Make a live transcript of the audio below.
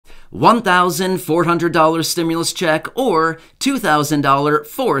$1,400 stimulus check or $2,000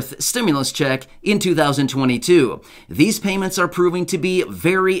 fourth stimulus check in 2022. These payments are proving to be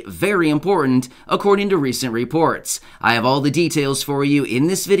very, very important according to recent reports. I have all the details for you in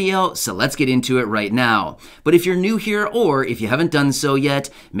this video, so let's get into it right now. But if you're new here or if you haven't done so yet,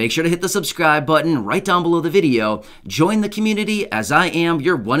 make sure to hit the subscribe button right down below the video. Join the community, as I am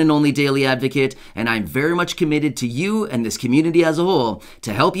your one and only daily advocate, and I'm very much committed to you and this community as a whole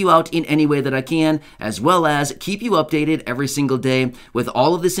to help you out in any way that I can, as well as keep you updated every single day with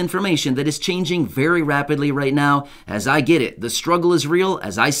all of this information that is changing very rapidly right now. As I get it, the struggle is real,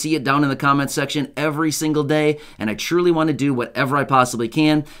 as I see it down in the comment section every single day, and I truly want to do whatever I possibly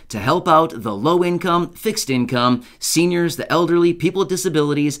can to help out the low income, fixed income, seniors, the elderly, people with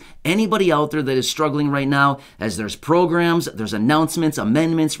disabilities, anybody out there that is struggling right now, as there's programs, there's announcements,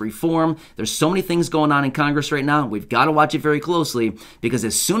 amendments, reform. There's so many things going on in Congress right now. We've got to watch it very closely, because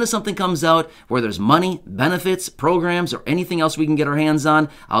as soon as something comes out where there's money, benefits, programs, or anything else we can get our hands on,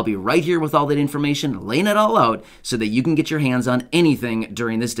 I'll be right here with all that information, laying it all out so that you can get your hands on anything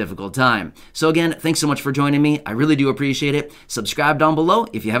during this difficult time. So again, thanks so much for joining me. I really do appreciate it. Subscribe down below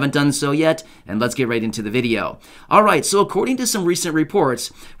if you haven't done so yet, and let's get right into the video. All right, so according to some recent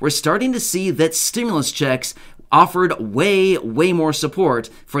reports, we're starting to see that stimulus checks offered way more support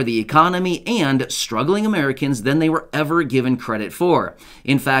for the economy and struggling Americans than they were ever given credit for.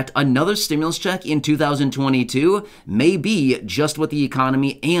 In fact, another stimulus check in 2022 may be just what the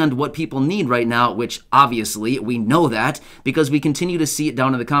economy and what people need right now, which obviously we know that because we continue to see it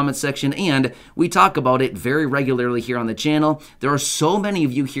down in the comments section and we talk about it very regularly here on the channel. There are so many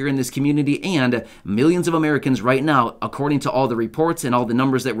of you here in this community and millions of Americans right now, according to all the reports and all the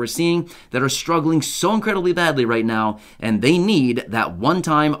numbers that we're seeing, that are struggling so incredibly badly right now, and they need that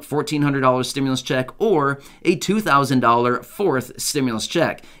one-time $1,400 stimulus check or a $2,000 fourth stimulus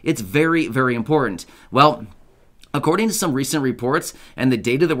check. It's very, very important. Well, according to some recent reports and the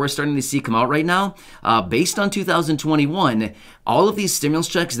data that we're starting to see come out right now, based on 2021, all of these stimulus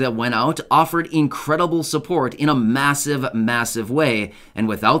checks that went out offered incredible support in a massive way. And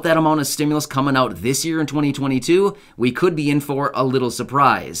without that amount of stimulus coming out this year in 2022, we could be in for a little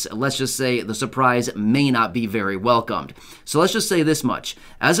surprise. Let's just say the surprise may not be very welcomed. So let's just say this much.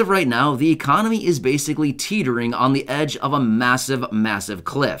 As of right now, the economy is basically teetering on the edge of a massive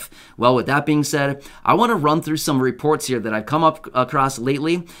cliff. Well, with that being said, I want to run through some reports here that I've come up across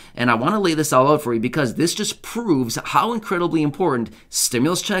lately, and I want to lay this all out for you because this just proves how incredibly important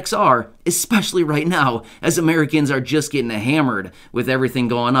stimulus checks are, especially right now as Americans are just getting hammered with everything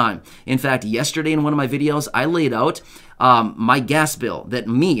going on. In fact, yesterday in one of my videos, I laid out my gas bill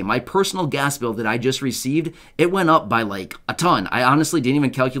my personal gas bill that I just received. It went up by like a ton. I honestly didn't even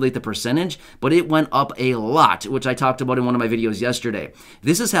calculate the percentage, but it went up a lot, which I talked about in one of my videos yesterday.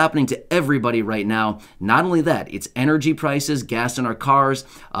 This is happening to everybody right now. Not only that, it's energy prices, gas in our cars,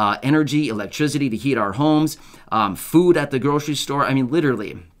 energy, electricity to heat our homes, food at the grocery store. I mean,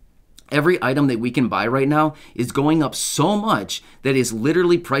 literally, every item that we can buy right now is going up so much that is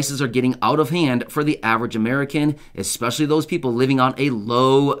literally prices are getting out of hand for the average American, especially those people living on a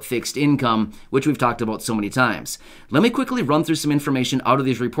low fixed income, which we've talked about so many times. Let me quickly run through some information out of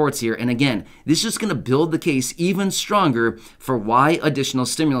these reports here. And again, this is just going to build the case even stronger for why additional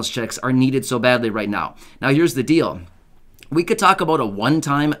stimulus checks are needed so badly right now. Now, here's the deal. We could talk about a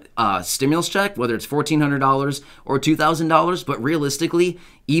one-time stimulus check, whether it's $1,400 or $2,000, but realistically,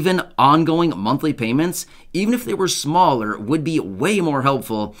 even ongoing monthly payments, even if they were smaller, would be way more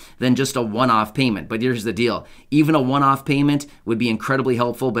helpful than just a one-off payment. But here's the deal. Even a one-off payment would be incredibly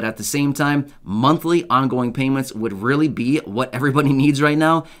helpful, but at the same time, monthly ongoing payments would really be what everybody needs right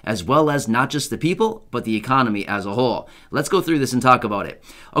now, as well as not just the people, but the economy as a whole. Let's go through this and talk about it.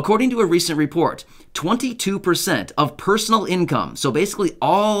 According to a recent report, 22% of personal income, so basically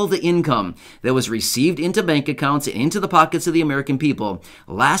all the income that was received into bank accounts and into the pockets of the American people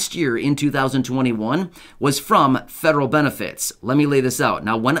last year in 2021 was from federal benefits. Let me lay this out.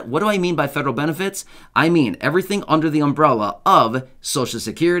 Now, what do I mean by federal benefits? I mean everything under the umbrella of Social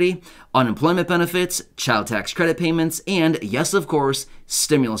Security, unemployment benefits, child tax credit payments, and yes, of course,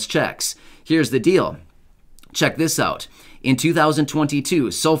 stimulus checks. Here's the deal. Check this out. In 2022,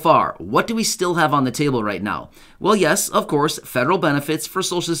 so far, what do we still have on the table right now? Well, yes, of course, federal benefits for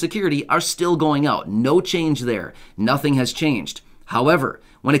Social Security are still going out. No change there. Nothing has changed. However,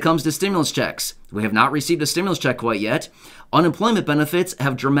 when it comes to stimulus checks, we have not received a stimulus check quite yet. Unemployment benefits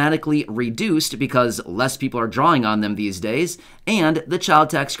have dramatically reduced because less people are drawing on them these days, and the child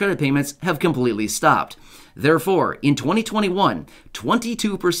tax credit payments have completely stopped. Therefore, in 2021,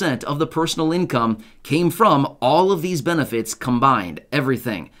 22% of the personal income came from all of these benefits combined,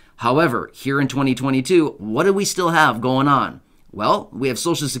 everything. However, here in 2022, what do we still have going on? Well, we have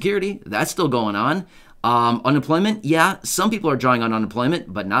Social Security. That's still going on. Unemployment, yeah, some people are drawing on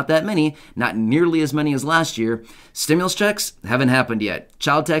unemployment, but not that many, not nearly as many as last year. Stimulus checks haven't happened yet.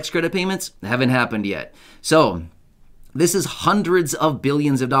 Child tax credit payments haven't happened yet. So this is hundreds of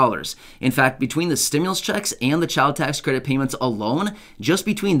billions of dollars. In fact, between the stimulus checks and the child tax credit payments alone, just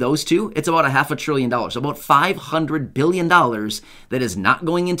between those two, it's about $500 billion, about $500 billion that is not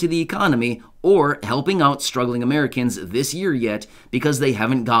going into the economy or helping out struggling Americans this year yet because they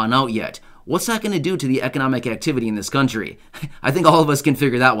haven't gone out yet. What's that going to do to the economic activity in this country? I think all of us can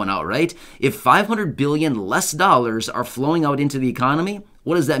figure that one out, right? If $500 billion less dollars are flowing out into the economy,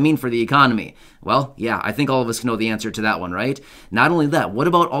 what does that mean for the economy? Well, yeah, I think all of us know the answer to that one, right? Not only that, what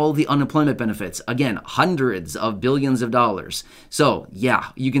about all the unemployment benefits? Again, hundreds of billions of dollars. So, yeah,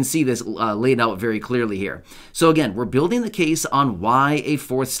 you can see this laid out very clearly here. So again, we're building the case on why a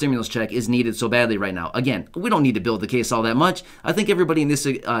fourth stimulus check is needed so badly right now. Again, we don't need to build the case all that much. I think everybody in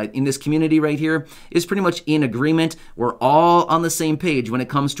this community right here is pretty much in agreement. We're all on the same page when it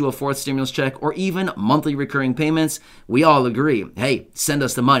comes to a fourth stimulus check or even monthly recurring payments. We all agree, hey, send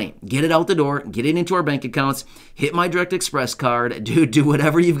us the money. Get it out the door. Get it into our bank accounts. Hit my Direct Express card. Do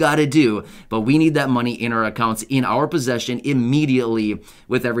whatever you've got to do. But we need that money in our accounts, in our possession immediately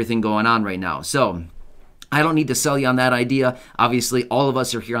with everything going on right now. So I don't need to sell you on that idea. Obviously, all of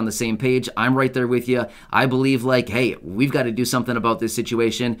us are here on the same page. I'm right there with you. I believe hey, we've got to do something about this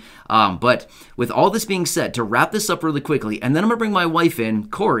situation. But with all this being said, to wrap this up really quickly, and then I'm going to bring my wife in,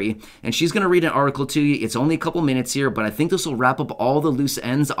 Corey, and she's going to read an article to you. It's only a couple minutes here, but I think this will wrap up all the loose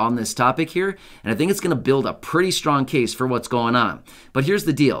ends on this topic here, and I think it's going to build a pretty strong case for what's going on. But here's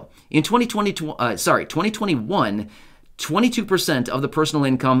the deal. In 2021, 22% of the personal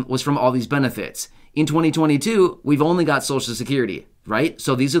income was from all these benefits. In 2022, we've only got Social Security, right?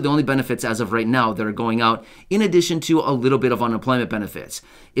 So these are the only benefits as of right now that are going out, in addition to a little bit of unemployment benefits.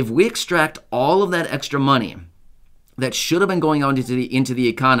 If we extract all of that extra money that should have been going out into the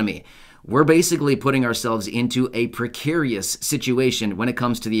economy, we're basically putting ourselves into a precarious situation when it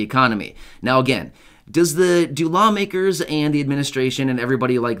comes to the economy. Now, again, do lawmakers and the administration and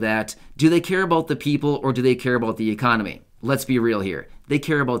everybody like that, do they care about the people or do they care about the economy? Let's be real here. They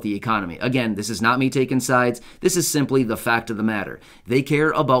care about the economy. Again, this is not me taking sides. This is simply the fact of the matter. They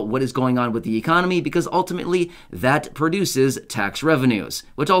care about what is going on with the economy because ultimately that produces tax revenues,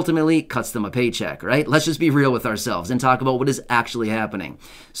 which ultimately cuts them a paycheck, right? Let's just be real with ourselves and talk about what is actually happening.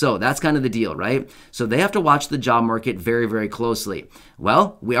 So that's kind of the deal, right? So they have to watch the job market very, very closely.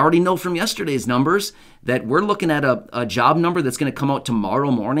 Well, we already know from yesterday's numbers that we're looking at a job number that's going to come out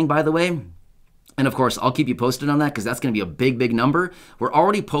tomorrow morning, by the way. And of course, I'll keep you posted on that because that's going to be a big, big number. We're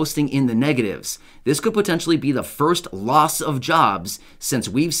already posting in the negatives. This could potentially be the first loss of jobs since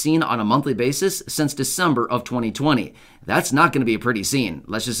we've seen on a monthly basis since December of 2020. That's not going to be a pretty scene.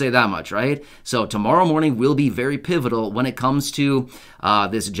 Let's just say that much, right? So tomorrow morning will be very pivotal when it comes to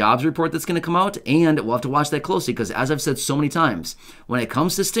this jobs report that's going to come out, and we'll have to watch that closely because as I've said so many times, when it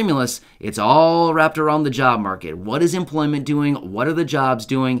comes to stimulus, it's all wrapped around the job market. What is employment doing? What are the jobs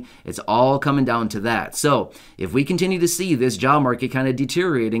doing? It's all coming down to that. So if we continue to see this job market kind of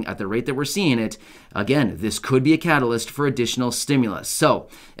deteriorating at the rate that we're seeing it, again, this could be a catalyst for additional stimulus. So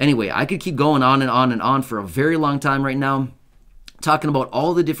anyway, I could keep going on and on and on for a very long time right now, talking about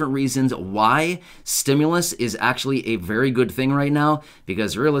all the different reasons why stimulus is actually a very good thing right now,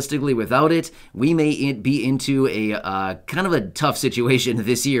 because realistically without it, we may be into a kind of a tough situation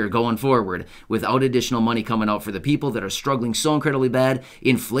this year going forward without additional money coming out for the people that are struggling so incredibly bad.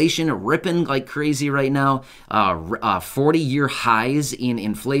 Inflation ripping like crazy right now, 40-year highs in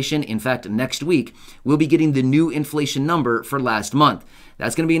inflation. In fact, next week, we'll be getting the new inflation number for last month.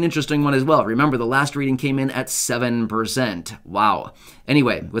 That's going to be an interesting one as well. Remember, the last reading came in at 7%. Wow.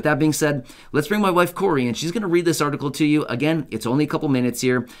 Anyway, with that being said, let's bring my wife Corey, and she's going to read this article to you. Again, it's only a couple minutes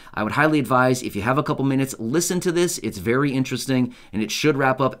here. I would highly advise, if you have a couple minutes, listen to this. It's very interesting, and it should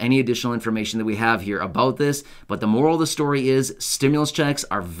wrap up any additional information that we have here about this. But the moral of the story is stimulus checks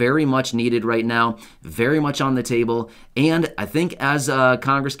are very much needed right now, very much on the table. And I think as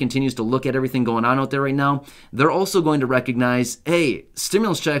Congress continues to look at everything going on out there right now, they're also going to recognize, hey,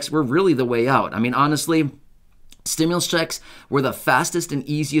 stimulus checks were really the way out. I mean, honestly, Stimulus checks were the fastest and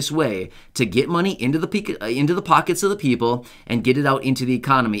easiest way to get money into the pockets of the people and get it out into the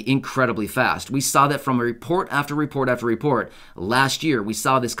economy incredibly fast. We saw that from report after report after report. Last year, we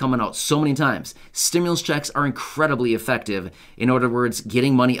saw this coming out so many times. Stimulus checks are incredibly effective, in other words,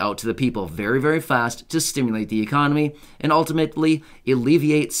 getting money out to the people very, very fast to stimulate the economy and ultimately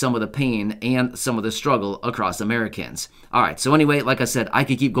alleviate some of the pain and some of the struggle across Americans. All right, so anyway, like I said, I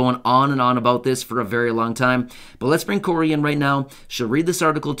could keep going on and on about this for a very long time. But let's bring Corey in right now. She'll read this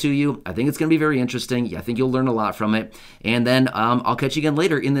article to you. I think it's going to be very interesting. I think you'll learn a lot from it. And then I'll catch you again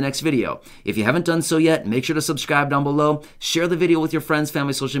later in the next video. If you haven't done so yet, make sure to subscribe down below. Share the video with your friends,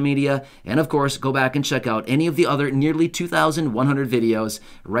 family, social media. And of course, go back and check out any of the other nearly 2,100 videos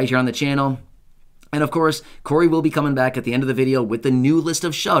right here on the channel. And of course, Corey will be coming back at the end of the video with the new list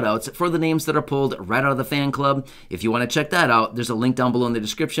of shoutouts for the names that are pulled right out of the fan club. If you want to check that out, there's a link down below in the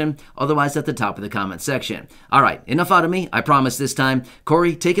description, otherwise at the top of the comment section. All right, enough out of me, I promise this time.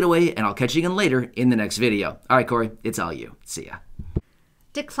 Corey, take it away, and I'll catch you again later in the next video. All right, Corey, it's all you. See ya.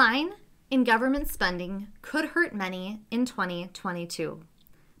 Decline in government spending could hurt many in 2022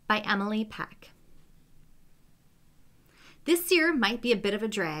 by Emily Peck. This year might be a bit of a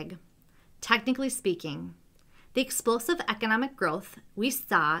drag. Technically speaking, the explosive economic growth we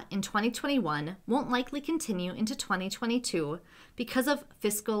saw in 2021 won't likely continue into 2022 because of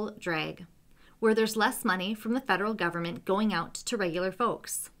fiscal drag, where there's less money from the federal government going out to regular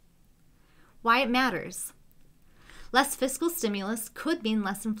folks. Why it matters. Less fiscal stimulus could mean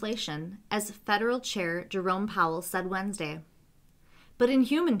less inflation, as Federal Chair Jerome Powell said Wednesday. But in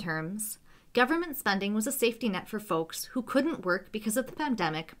human terms, government spending was a safety net for folks who couldn't work because of the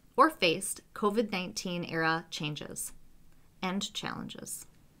pandemic or faced COVID-19 era changes and challenges.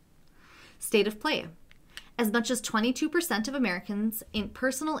 State of play. As much as 22% of Americans'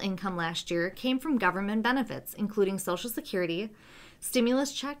 personal income last year came from government benefits, including Social Security,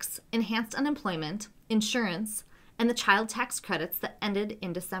 stimulus checks, enhanced unemployment, insurance, and the child tax credits that ended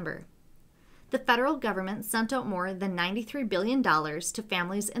in December. The federal government sent out more than $93 billion to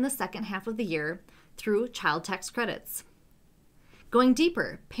families in the second half of the year through child tax credits. Going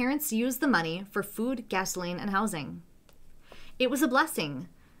deeper, parents used the money for food, gasoline, and housing. It was a blessing,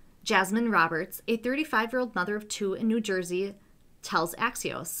 Jasmine Roberts, a 35-year-old mother of two in New Jersey, tells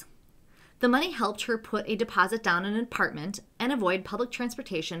Axios. The money helped her put a deposit down in an apartment and avoid public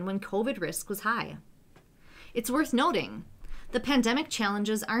transportation when COVID risk was high. It's worth noting, the pandemic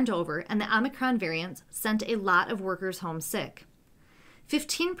challenges aren't over, and the Omicron variant sent a lot of workers home sick.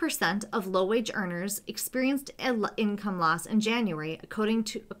 15% of low-wage earners experienced an income loss in January, according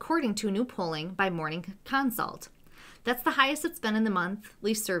to new polling by Morning Consult. That's the highest it's been in the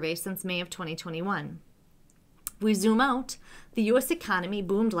monthly survey since May of 2021. If we zoom out, the U.S. economy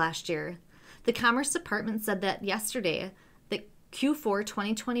boomed last year. The Commerce Department said that yesterday that Q4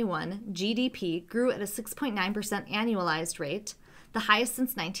 2021 GDP grew at a 6.9% annualized rate, the highest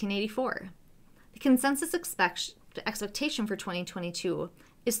since 1984. The consensus expectation for 2022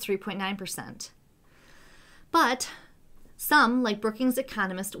 is 3.9%. But some, like Brookings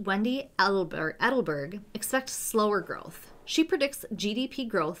economist Wendy Edelberg, expect slower growth. She predicts GDP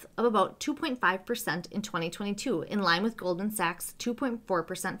growth of about 2.5% in 2022, in line with Goldman Sachs'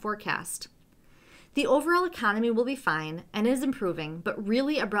 2.4% forecast. The overall economy will be fine and is improving, but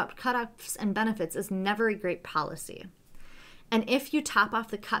really abrupt cutoffs and benefits is never a great policy. And if you top off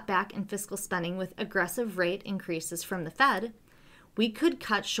the cutback in fiscal spending with aggressive rate increases from the Fed, we could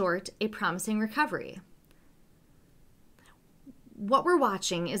cut short a promising recovery. What we're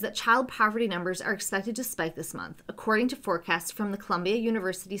watching is that child poverty numbers are expected to spike this month, according to forecasts from the Columbia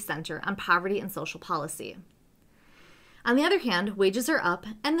University Center on Poverty and Social Policy. On the other hand, wages are up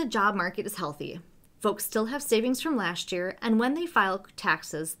and the job market is healthy. Folks still have savings from last year, and when they file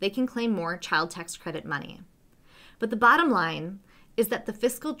taxes, they can claim more child tax credit money. But the bottom line is that the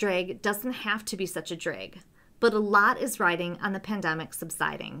fiscal drag doesn't have to be such a drag, but a lot is riding on the pandemic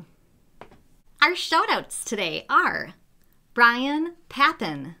subsiding. Our shoutouts today are Brian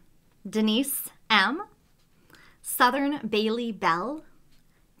Pappin, Denise M., Southern Bailey Bell,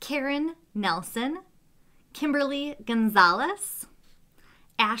 Karen Nelson, Kimberly Gonzalez,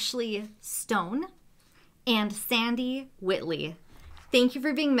 Ashley Stone, and Sandy Whitley. Thank you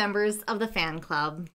for being members of the fan club.